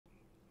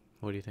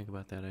What do you think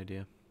about that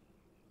idea?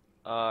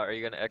 Are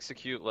you gonna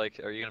execute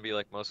like? Are you gonna be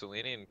like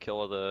Mussolini and kill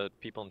all the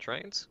people in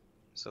trains,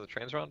 so the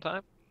trains are on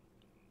time?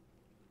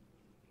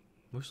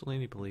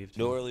 Mussolini believed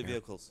No in early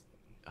vehicles.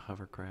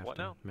 hovercraft What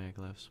and now?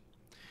 maglev.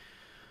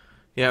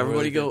 Yeah, No early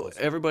everybody go. vehicles.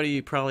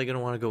 Everybody probably gonna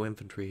want to go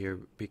infantry here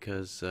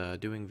because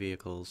doing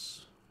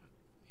vehicles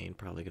ain't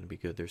probably gonna be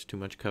good. There's too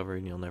much cover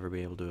and you'll never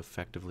be able to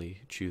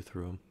effectively chew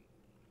through them.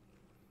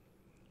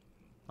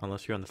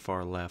 Unless you're on the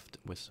far left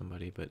with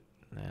somebody, but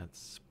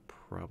that's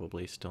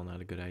probably still not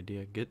a good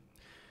idea.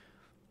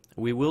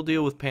 We will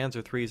deal with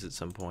Panzer IIIs at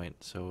some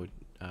point, so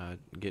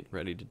get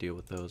ready to deal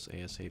with those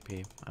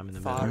ASAP. I'm in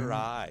the Far middle.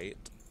 right.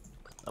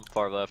 I'm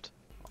far left.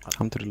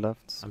 I'm to the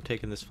left. I'm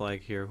taking this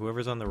flag here.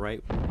 Whoever's on the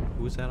right,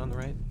 who's that on the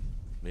right?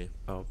 Me.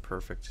 Oh,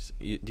 perfect.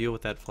 You deal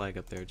with that flag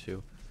up there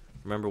too.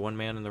 Remember, one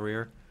man in the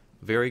rear.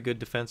 Very good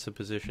defensive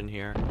position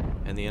here,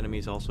 and the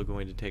enemy's also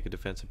going to take a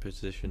defensive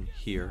position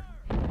here.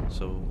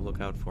 So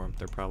look out for them.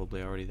 They're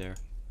probably already there.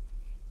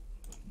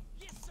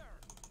 Yes, sir.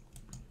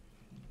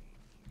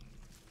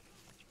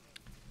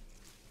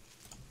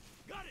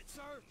 Got it,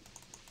 sir.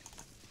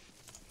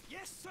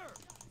 Yes, sir.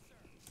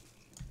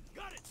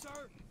 Got it,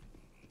 sir.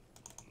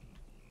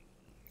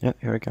 Yeah,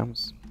 here it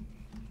comes.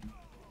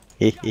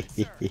 Take it.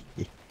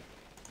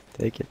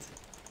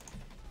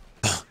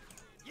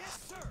 Yes,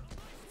 sir.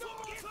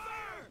 Get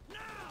fire now.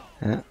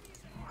 Yeah.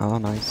 Oh,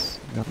 nice.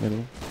 Got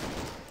middle.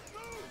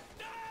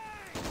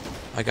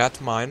 I got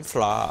mine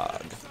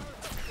flag.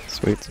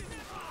 Sweet.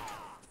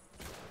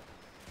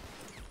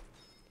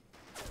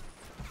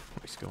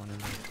 He's going in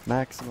there.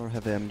 Maxim or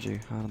heavy MG?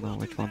 I don't know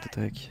which one to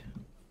take.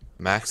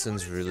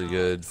 Maxon's really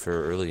good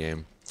for early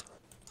aim.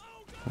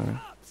 Alright.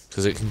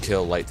 Because it can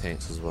kill light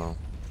tanks as well.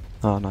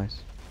 Oh,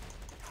 nice.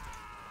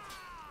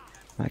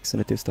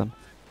 Maxim it is done.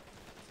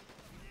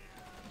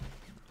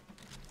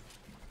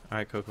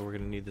 Alright, Coco, we're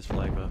gonna need this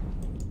flag up.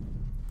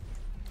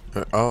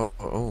 Oh.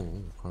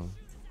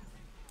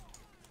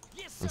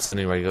 Yes, I'm sir.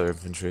 sending regular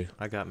infantry.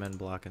 I got men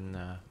blocking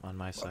on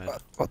my side.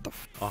 What the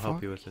fuck? I'll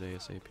help you with it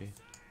ASAP.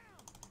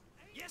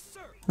 Yes, sir.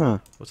 Huh.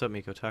 What's up,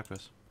 Miko? Talk to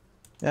us.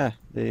 Yeah,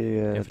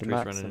 the Infantry's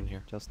running in Maxim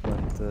here. just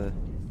went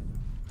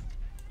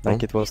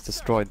like it was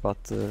destroyed,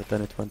 but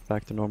then it went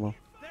back to normal.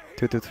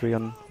 223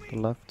 on the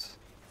left.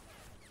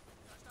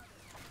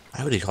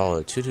 How would you call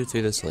it?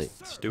 223 this late.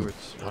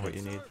 Stewards are what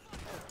you need.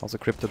 Also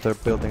crypto, they're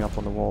building up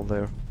on the wall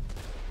there.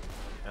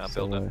 Yeah,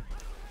 So, build up.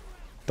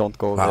 don't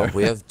go Wow, there.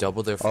 we have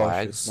double their Oh, shit.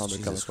 flags? Now they're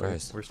coming Jesus for you.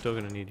 Christ. We're still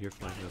gonna need your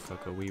flag though,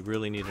 Coco. We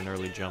really need an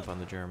early jump on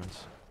the Germans.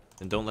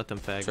 And don't let them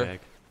fag Sure. bag.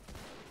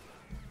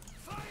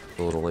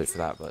 A little late for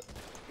that, but...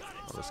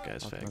 Well, this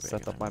guy's I'm fag gonna bagging.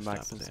 set up my I'm gonna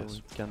Maxim stop so his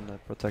we ass. can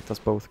protect us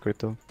both,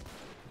 crypto.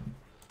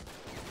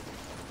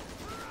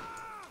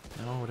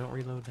 No, don't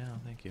reload now.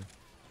 Thank you.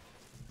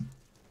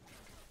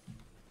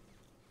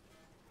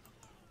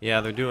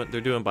 Yeah, they're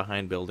doing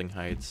behind building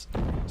heights,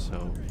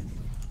 so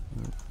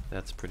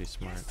that's pretty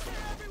smart.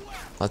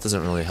 That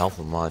doesn't really help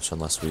them much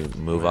unless we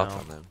move up Well,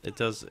 on them. It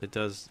does.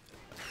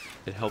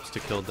 It helps to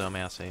kill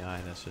dumbass AI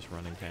that's just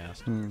running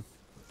past.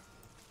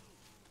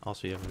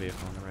 Also, you have a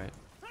vehicle on the right.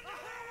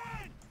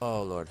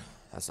 Oh lord,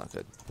 that's not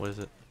good. What is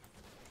it?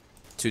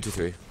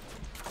 223.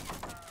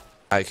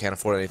 I can't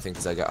afford anything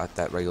because I got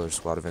that regular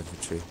squad of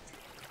infantry.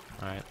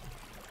 Alright.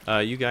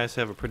 You guys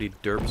have a pretty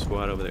derp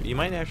squad over there. You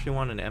might actually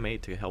want an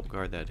M8 to help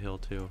guard that hill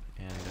too.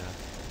 And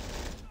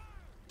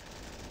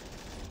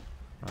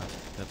well,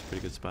 that's a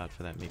pretty good spot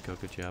for that, Miko.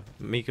 Good job.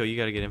 Miko, you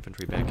gotta get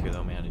infantry back here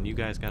though, man. And you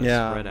guys gotta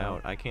Yeah, spread I know.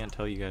 out. I can't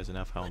tell you guys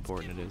enough how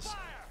important it is.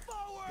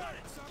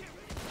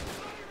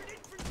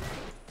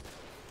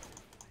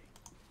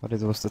 But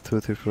it was the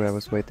 223 I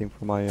was waiting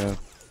for my Maxim.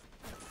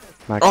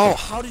 Oh,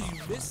 how did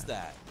you miss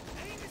that?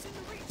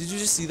 Did you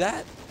just see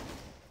that?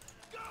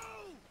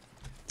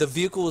 The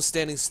vehicle was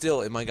standing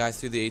still and my guy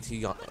threw the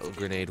AT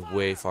grenade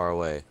way far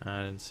away.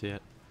 I didn't see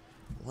it.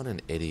 What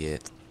an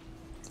idiot.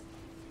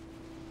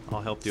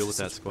 I'll help deal with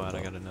that squad.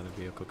 I got another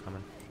vehicle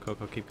coming.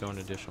 Coco, keep going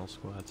additional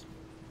squads.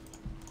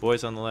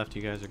 Boys on the left,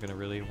 you guys are gonna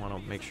really want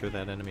to make sure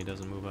that enemy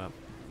doesn't move up.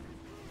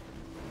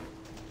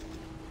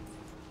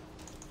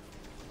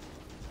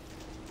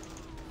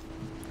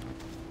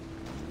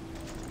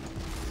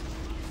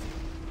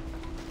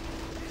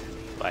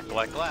 Black,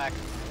 black, black.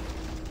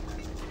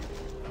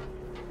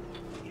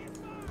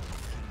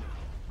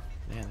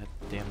 Man, that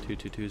damn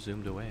 222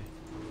 zoomed away.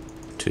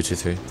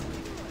 223.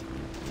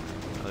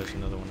 Oh, there's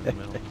another one in the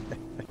middle.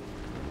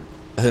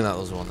 I think that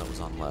was the one that was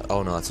on left.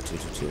 Oh no, that's a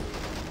 222.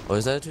 Oh,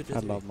 is that a I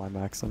 223? love my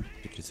Maxim.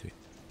 223.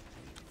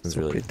 It's So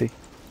really pretty.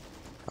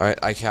 Alright,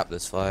 I capped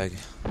this flag.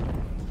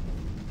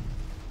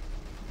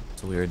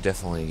 So we are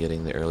definitely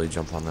getting the early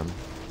jump on them.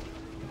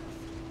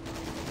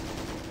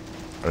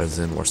 As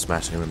in, we're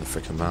smashing them in the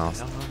freaking mouth.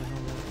 Hell no, the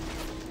hell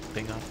no.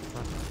 Bing off the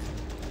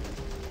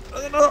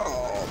front.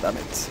 Oh, damn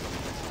it.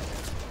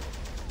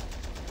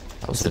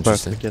 That was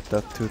Supposed to interesting. get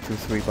that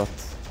 223, but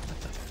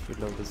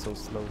reload is so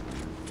slow.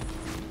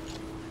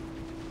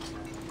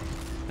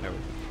 There we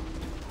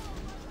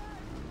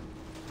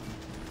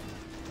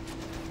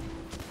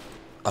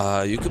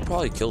go. You could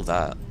probably kill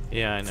that.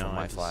 Yeah, I know. From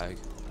my I just flag.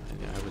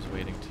 I was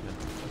waiting to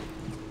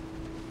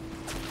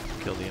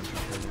kill the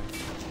infantry there.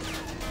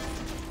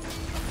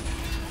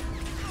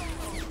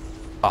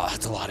 Oh,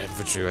 that's a lot of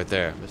infantry right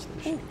there. Missed the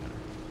machine gunner.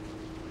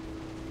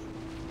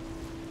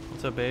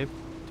 What's up, babe?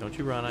 Don't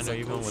you run. I It's know like,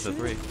 you're going oh, with a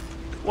shit.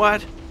 3.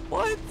 What?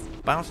 What?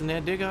 Bouncing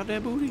that dig out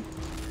that booty?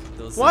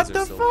 Those What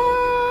things the are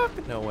so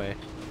fuck? No way.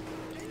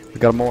 We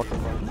got more.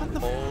 broken.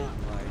 Oh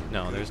my.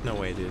 No, there's no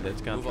way, dude.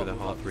 That's gone Move through up, the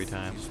move hall up. 3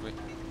 times. Just wait.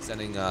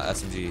 Sending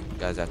SMG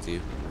guys after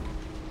you.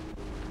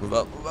 Move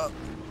up, move up.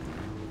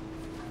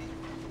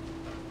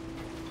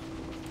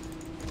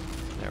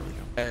 There we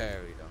go.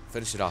 There we go.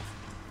 Finish it off.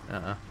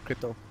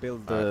 Crypto,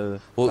 build Alright.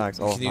 the Well, flags.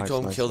 Oh, can you nice, go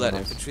and nice, kill very that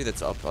nice. infantry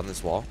that's up on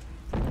this wall?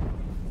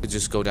 You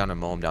just go down and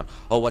mow them down.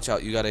 Oh, watch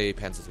out. You got a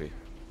Panzer 3.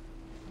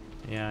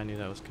 Yeah, I knew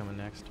that was coming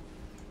next.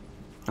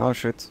 Oh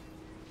shit.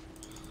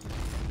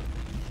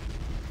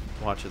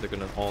 Watch it. They're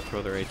gonna all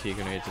throw their AT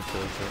grenades and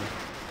kill each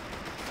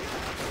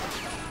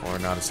other. Or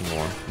not a single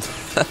one.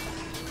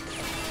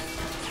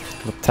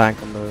 The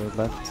tank on the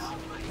left.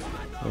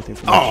 Waiting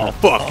for Oh, my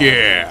fuck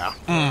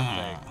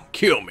yeah!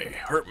 Kill me.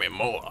 Hurt me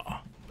more.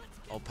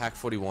 Oh, Pack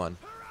 41.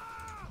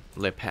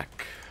 Le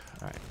Pack.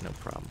 Alright, no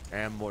problem.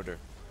 And mortar.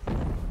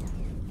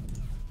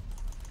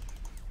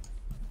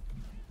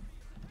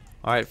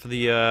 Alright, for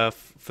the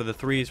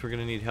 3s, we're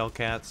gonna need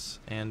Hellcats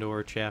and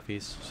or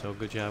Chaffies. So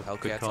good job.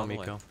 Good Hellcats call, on the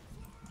way. Miko.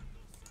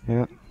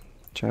 Yeah.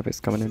 Chav is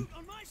coming in.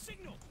 On my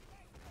signal.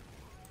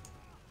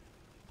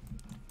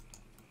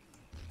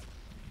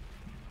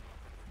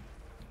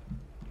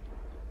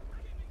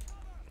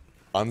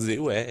 On the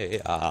way.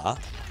 Bring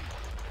up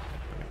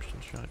some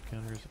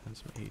shotgunners and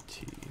some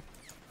AT.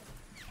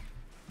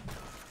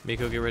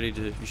 Miko, get ready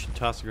to. You should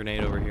toss a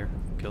grenade over here.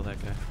 Kill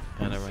that guy.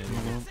 And everybody.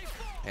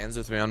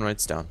 Panzer 3 on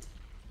rights down.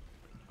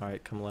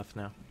 Alright, come left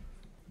now.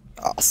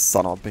 Ah,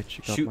 son of a bitch.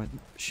 You got Shoot, my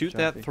shoot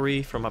that Chaffee.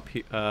 3 from up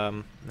here.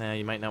 Nah,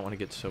 you might not want to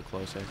get so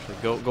close. Actually,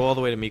 go all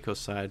the way to Miko's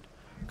side.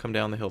 Come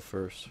down the hill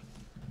first.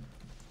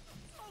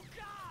 Oh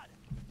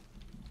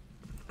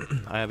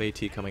God. I have AT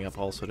coming up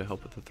also to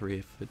help with the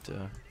 3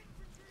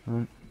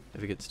 Alright.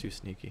 if it gets too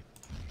sneaky.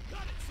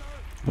 Got it, sir.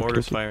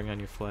 Mortar's Okey-dokey. firing on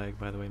your flag,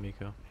 by the way,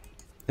 Miko.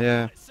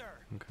 Yeah. Yes, sir.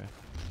 Okay.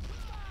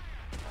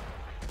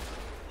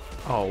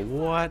 Oh,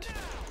 what?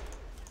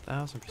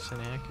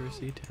 1000%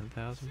 accuracy,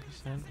 10,000%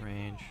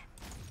 range.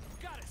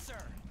 Got it, sir.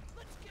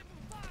 Let's give him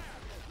fire.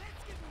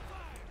 Let's give him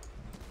fire.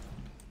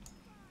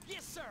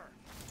 Yes, sir.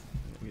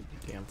 Get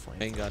the damn flame.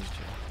 Main gun.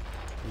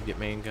 You get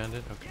main gunned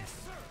it? Okay. Yes,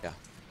 sir. Yeah.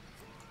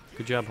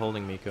 Good job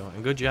holding Miko.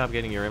 And good job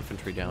getting your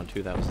infantry down,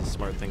 too. That was the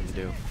smart thing to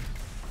do.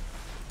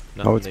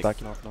 Oh, it's they-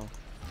 backing off now.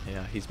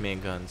 Yeah, he's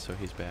main gunned, so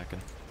he's backing.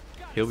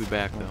 He'll be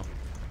back, though.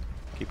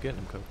 Keep getting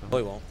him, Coco. Oh,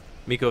 he won't.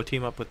 Miko,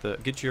 team up with the...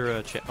 Get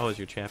your... oh, is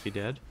your Chaffee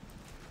dead?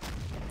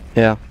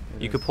 Yeah.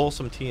 You could pull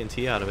some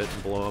TNT out of it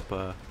and blow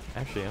up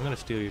actually, I'm gonna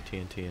steal your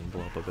TNT and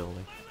blow up a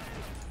building.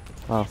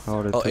 Oh, I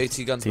already Oh, took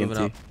AT guns moving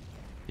TNT. up.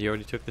 You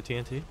already took the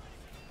TNT?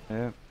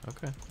 Yeah.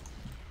 Okay.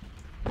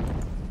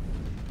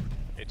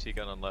 AT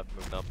gun on left,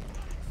 moving up.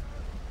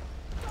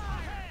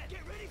 Get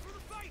ready for the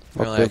fight.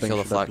 What Apparently I building killed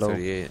a should I Flak blow?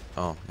 38.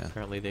 Oh, yeah.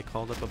 Apparently they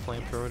called up a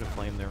flamethrower to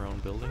flame their own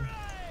building.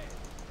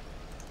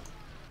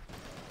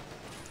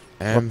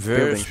 I'm What very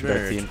building should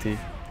I smart. TNT?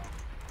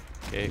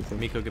 Okay,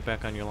 Miko, get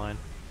back on your line.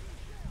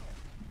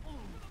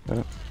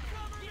 Yeah.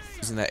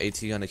 Using that AT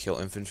gun to kill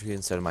infantry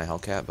instead of my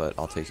Hellcat, but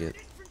I'll take it.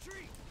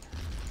 Infantry.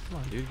 Come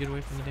on, dude, get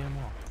away from the damn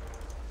wall.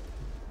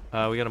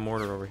 We got a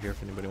mortar over here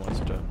if anybody wants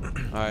to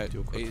Alright,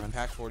 do a quick run.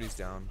 Pack 40's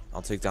down.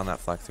 I'll take down that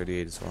Flak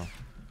 38 as well.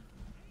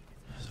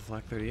 Is it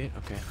Flak 38?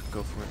 Okay,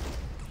 go for it.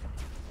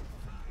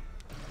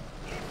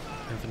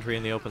 Infantry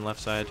in the open left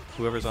side.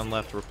 Whoever's on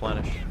left,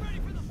 replenish.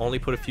 Only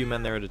put a few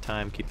men there at a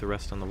time. Keep the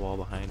rest on the wall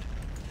behind.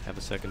 Have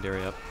a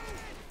secondary up.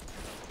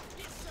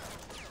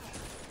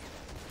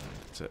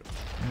 That's it.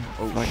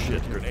 Oh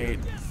shit, Grenade.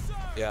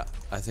 Yeah,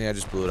 I think I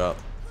just blew it up.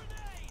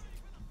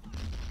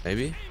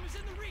 Maybe? Aim is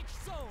in the reach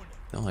zone.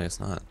 No, I guess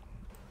not.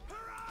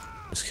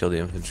 Just kill the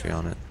infantry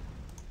on it.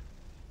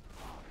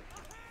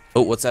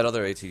 Oh, what's that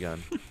other AT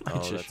gun? I Oh,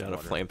 just that's shot a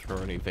water.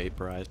 flamethrower and he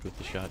vaporized with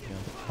the shotgun.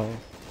 Oh.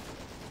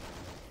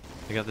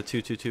 I got the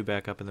 222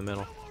 back up in the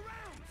middle.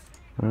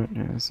 Alright,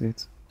 yeah, I see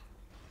it.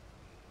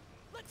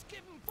 Let's give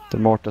him fire. The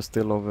mortar's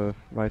still over,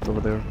 right over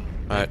there.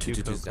 Alright, Thank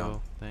you, 222's Coco.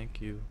 down.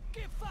 Thank you.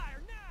 Give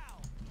fire now.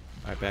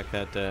 Alright, back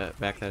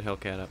that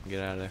Hellcat up and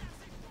get out of there.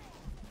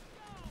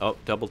 Oh,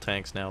 double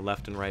tanks now.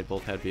 Left and right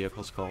both had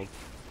vehicles called.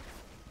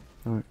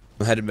 Alright.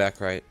 I'm heading back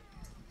right.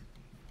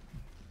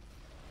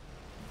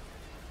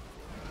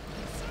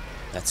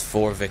 That's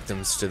 4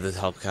 victims to the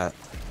Hellcat.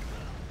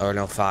 Or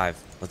no,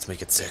 5. Let's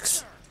make it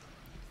 6.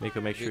 Miko,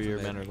 make sure Get your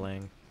the men men. are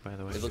laying, by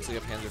the way. It looks like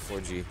a Panzer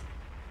 4G. You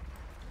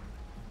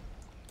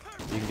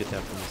can get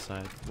that from the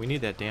side. We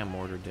need that damn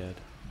mortar dead.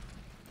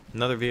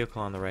 Another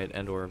vehicle on the right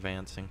and or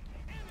advancing.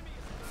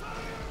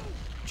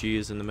 G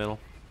is in the middle.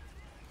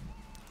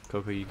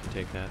 Coco, you can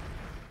take that.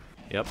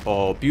 Yep.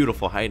 Oh,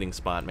 beautiful hiding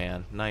spot,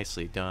 man.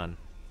 Nicely done.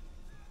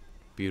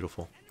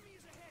 Beautiful.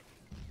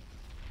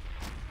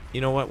 You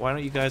know what? Why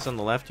don't you guys on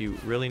the left? You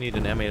really need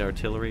an M8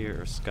 artillery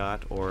or a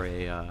Scott or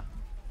a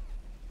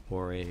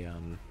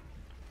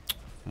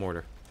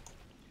mortar.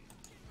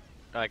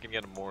 I can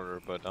get a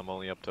mortar, but I'm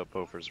only up to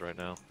Pofers right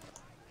now.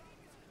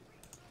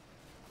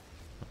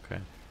 Okay.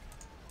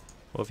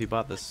 Well, if you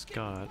bought the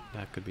Scott,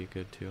 that could be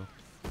good too.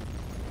 Oh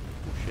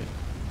shit.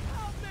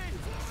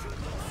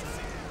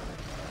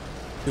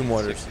 Two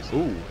mortars. 60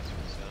 Ooh. points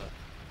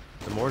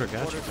for The mortar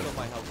got Mortar you. killed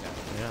my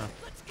Hellcat. Yeah.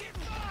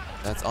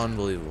 That's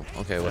unbelievable.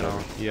 Okay, whatever.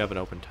 Well, you have an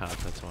open top,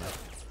 that's why.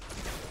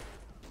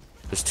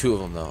 There's two of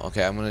them though.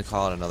 Okay, I'm gonna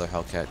call it another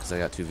Hellcat because I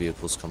got two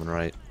vehicles coming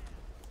right.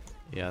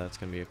 Yeah, that's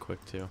gonna be a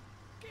quick too.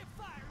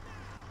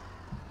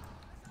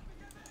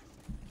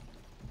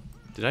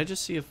 Did I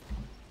just see if...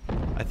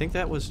 I think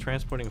that was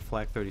transporting a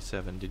Flak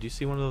 37. Did you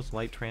see one of those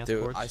light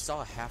transports? Dude, I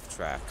saw a half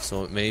track,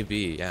 so it may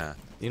be, yeah.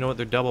 You know what?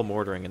 They're double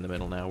mortaring in the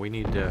middle now. We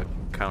need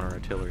counter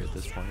artillery at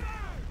this point.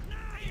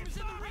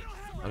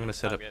 I'm gonna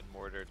set I'm up... getting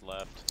mortared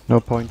left. No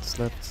points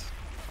left.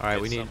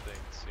 Alright, we Get need...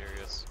 something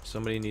serious.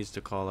 Somebody needs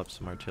to call up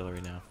some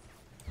artillery now.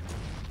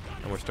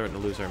 And we're starting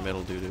to lose our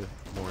middle due to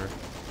mortar.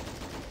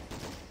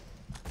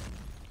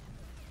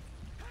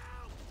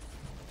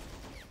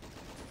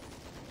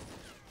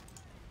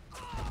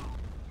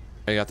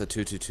 I got the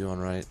 222 on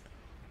right.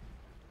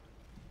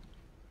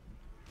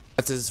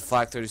 That's his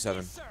Flak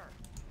 37.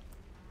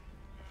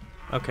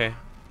 Okay.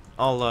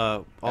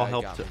 I'll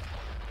help got to... me.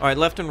 Alright,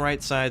 left and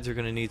right sides are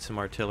gonna need some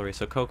artillery.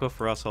 So Coco,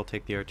 for us, I'll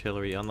take the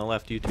artillery. On the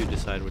left, you two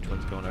decide which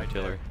one's going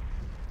artillery.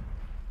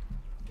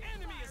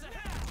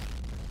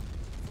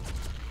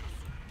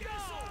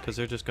 Because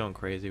they're just going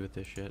crazy with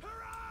this shit.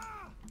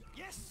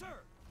 Yes, sir.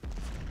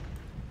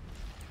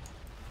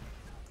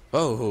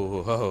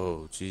 Oh,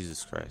 oh,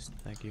 Jesus Christ.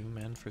 Thank you,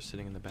 men, for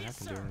sitting in the back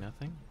and doing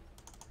nothing.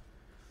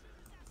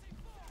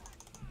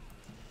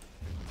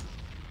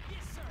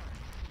 Yes, sir.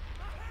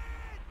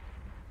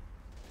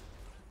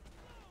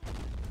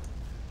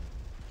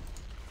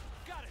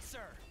 Got it, sir.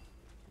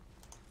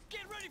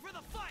 Get ready for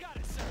the fight. Got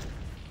it, sir.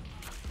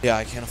 Yeah,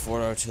 I can't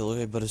afford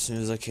artillery, but as soon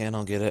as I can,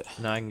 I'll get it.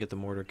 Now I can get the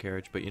mortar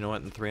carriage, but you know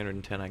what? In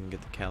 310, I can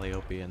get the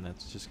Calliope, and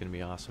that's just gonna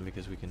be awesome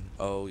because we can...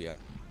 Oh, yeah.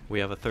 We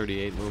have a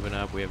 38 moving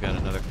up. We have got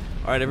another...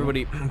 Alright,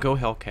 everybody, go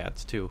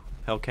Hellcats, too.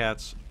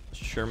 Hellcats,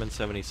 Sherman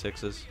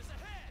 76s.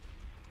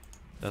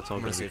 That's all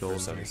I'm gonna gonna be say for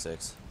gold.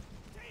 76.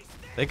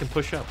 They can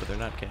push up, but they're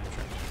not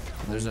capturing.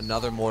 There's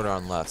another mortar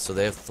on left, so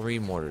they have 3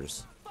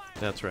 mortars.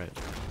 That's right.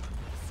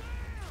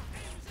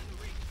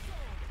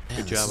 Man,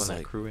 Good this job is on that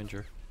like- crew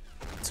injure.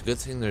 It's a good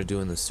thing they're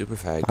doing the super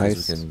fag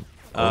because Nice. we can.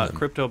 own them.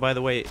 Crypto, by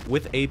the way,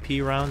 with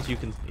AP rounds, you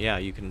can, yeah,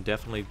 you can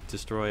definitely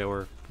destroy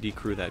or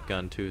decrew that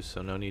gun too.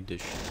 So no need to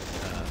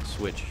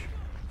switch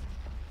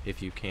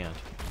if you can't.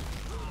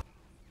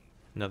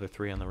 Another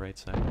 3 on the right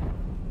side.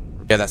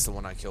 Yeah, that's the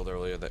one I killed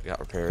earlier that got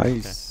repaired.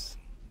 Nice.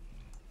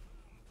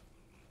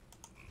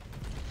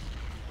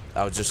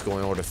 I was just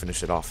going over to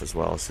finish it off as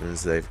well as soon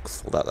as they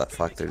pulled out that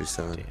Flak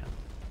 37. Damn.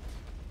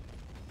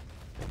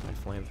 I think my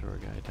flamethrower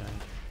guy died.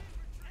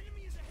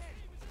 Enemy is ahead.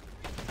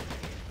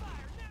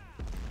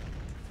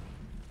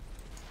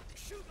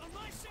 Shoot on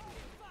my signal.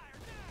 Fire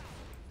now.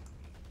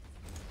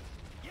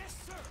 Yes,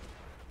 sir.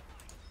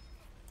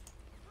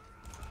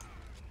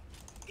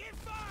 Get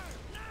fired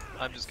now.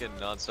 I'm just getting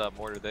non-stop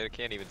mortar. They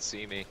can't even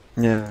see me.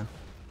 Yeah.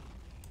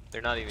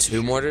 They're not even 2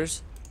 shooting.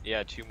 mortars?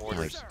 Yeah, 2 Oh my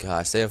mortars.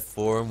 gosh, they have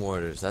 4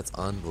 mortars. That's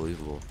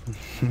unbelievable.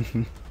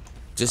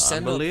 Just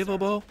send a,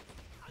 Unbelievable.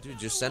 dude.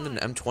 Just send an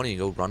M20 and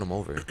go run them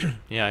over.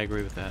 Yeah, I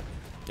agree with that.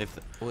 If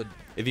Would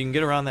if you can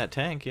get around that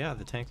tank, yeah,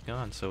 the tank's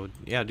gone. So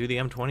yeah, do the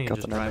M20 and Got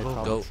just an drive M8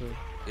 over. Go. too.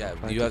 yeah,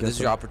 Trying you to have get this is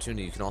your them.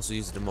 opportunity. You can also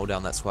use it to mow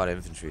down that squad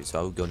infantry. So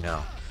I would go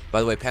now. By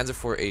the way, Panzer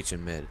IV H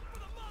in mid.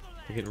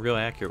 You're getting real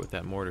accurate with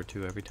that mortar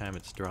too. Every time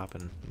it's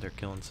dropping, they're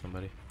killing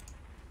somebody.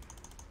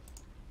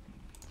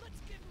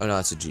 Oh no,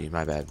 that's a G.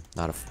 My bad.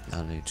 Not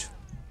an H.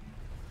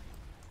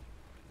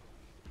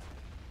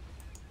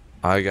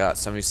 I got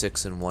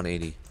 76 and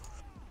 180.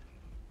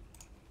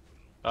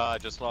 I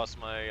just lost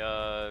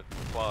my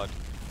quad.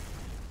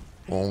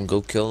 Well,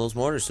 go kill those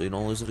mortars so you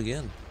don't lose it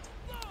again.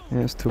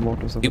 Yes, 2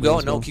 mortars. over Keep there going.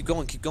 as No, well. keep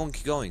going. Keep going.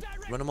 Keep going.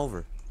 Run them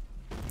over.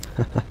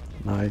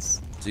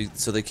 Nice.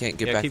 So they can't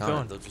get Yeah, back keep on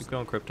going. it. They'll Keep just-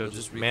 going, Crypto. they'll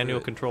Just recrew manual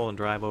it. control and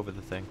drive over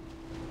the thing.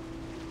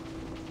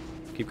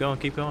 Keep going.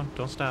 Keep going.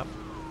 Don't stop.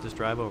 Just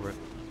drive over it.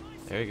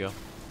 There you go.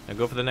 Now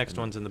go for the next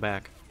ones in the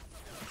back.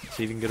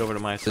 See if you can get over to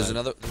my side. There's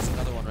another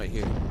one right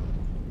here.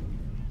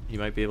 You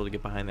might be able to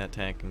get behind that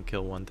tank and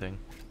kill one thing.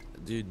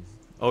 Dude.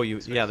 Oh,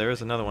 yeah, there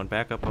is another one.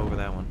 Back up over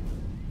that one.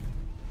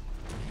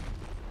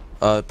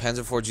 Panzer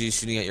IV G is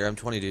shooting at your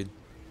M20, dude.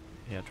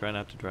 Yeah, try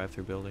not to drive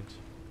through buildings.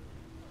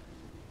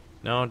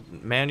 No,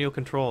 manual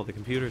control. The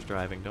computer's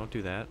driving. Don't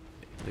do that.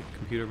 The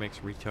computer makes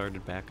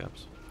retarded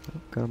backups.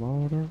 Come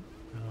on.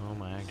 Oh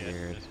my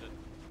god.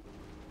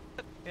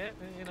 Yeah,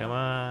 you know. Come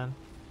on.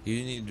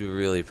 You need to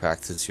really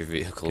practice your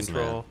vehicles,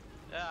 Control. man.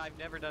 Yeah, I've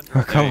never done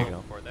Oh, come driving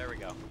on. before. There we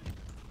go.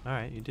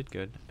 Alright, you did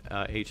good.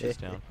 H is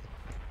down.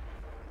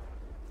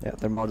 Yeah,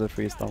 their model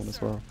 3 is down as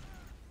well.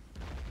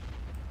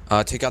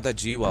 Take out that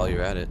G while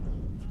you're at it.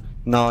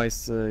 No,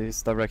 he's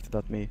directed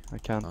at me. I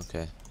can't.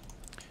 Okay. You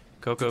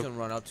Coco, can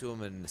run up to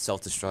him and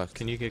self-destruct.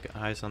 can you get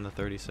eyes on the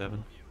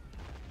 37?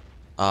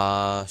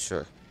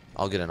 Sure.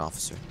 I'll get an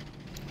officer.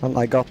 Well,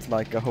 I got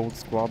like a whole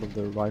squad of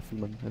the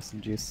riflemen,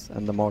 SMGs,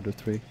 and the Marder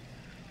 3.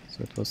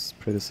 So it was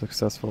pretty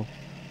successful.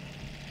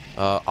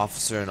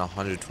 Officer and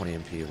 120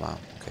 MP. Wow.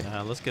 Okay.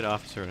 Let's get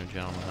Officer and a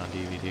Gentleman on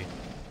DVD.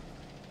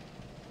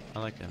 I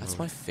like that That's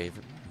movie. my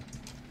favorite.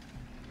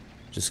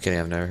 Just kidding.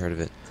 I've never heard of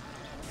it.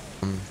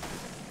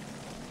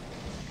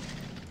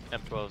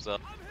 M12's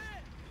up.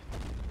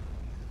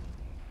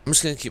 I'm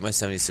just gonna keep my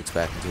 76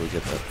 back until we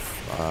get the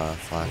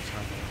flag.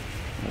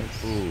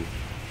 Nice. Ooh.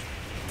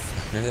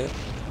 Hear that?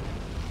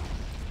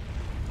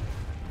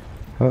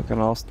 Hook and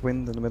last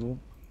wind in the middle.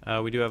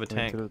 We do have a Going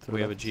tank. to the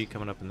We have a left. G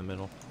coming up in the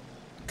middle.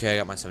 Okay, I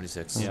got my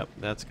 76. Yep,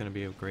 that's going to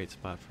be a great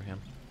spot for him.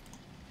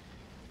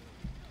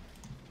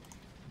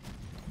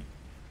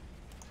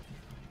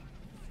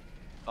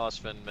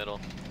 Osfin middle.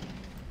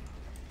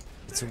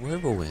 It's a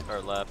whirlwind. Or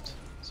left.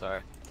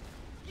 Sorry.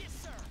 Yes,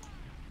 sir.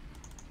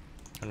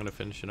 I'm going to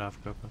finish it off,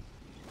 Coco.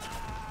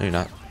 No, you're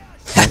not.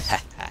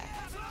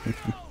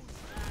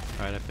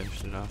 Alright, I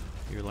finished it off.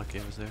 You're lucky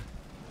I was there.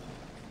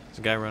 There's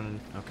a guy running.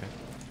 Okay.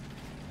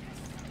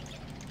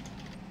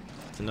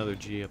 It's another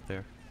G up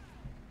there.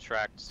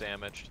 Tracked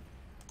damaged.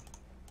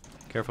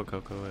 Careful,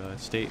 Coco.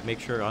 Make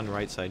sure on the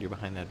right side you're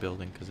behind that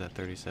building, because that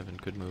 37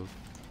 could move.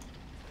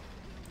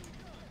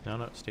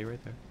 No, stay right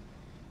there.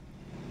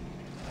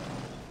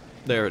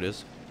 There it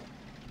is.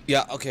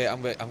 Yeah. Okay.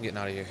 I'm getting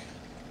out of here.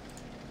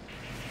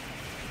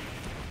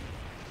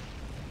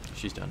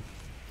 She's done.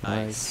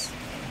 Nice.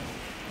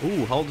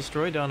 Ooh, hull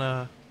destroyed on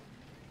a...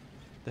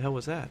 The hell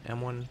was that?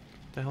 M1...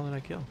 The hell did I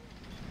kill?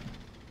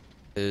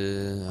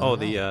 Oh,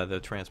 the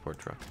transport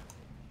truck.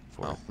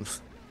 Oh.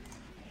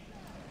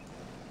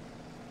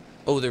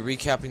 Oh, they're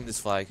recapping this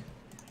flag.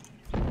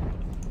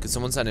 Could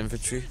someone send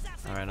infantry?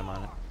 Alright, I'm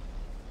on it.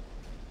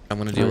 I'm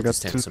gonna deal I with got this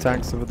tank. 2 somehow.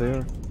 tanks over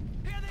there.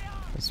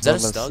 As that a well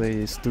as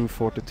stug? a Stu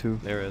 42.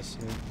 There is.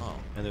 Oh.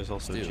 And there's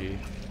also Dude. G.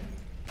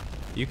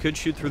 You could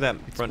shoot through that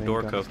front main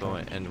door, gun is Coco,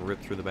 fine. and rip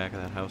through the back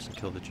of that house and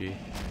kill the G.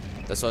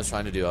 That's what I was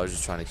trying to do. I was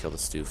just trying to kill the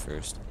stew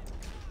first.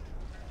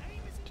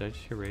 Did I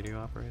just hear radio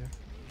operator?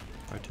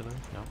 Artillery?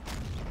 No.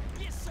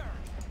 Yes, sir.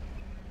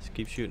 Just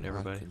keep shooting, I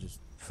everybody. could just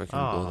freaking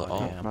Oh, blow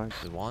the. damn. Oh,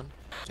 Nice. we won.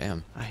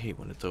 Damn. I hate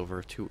when it's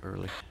over too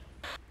early.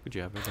 Good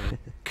job, everybody.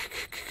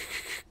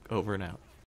 Over and out.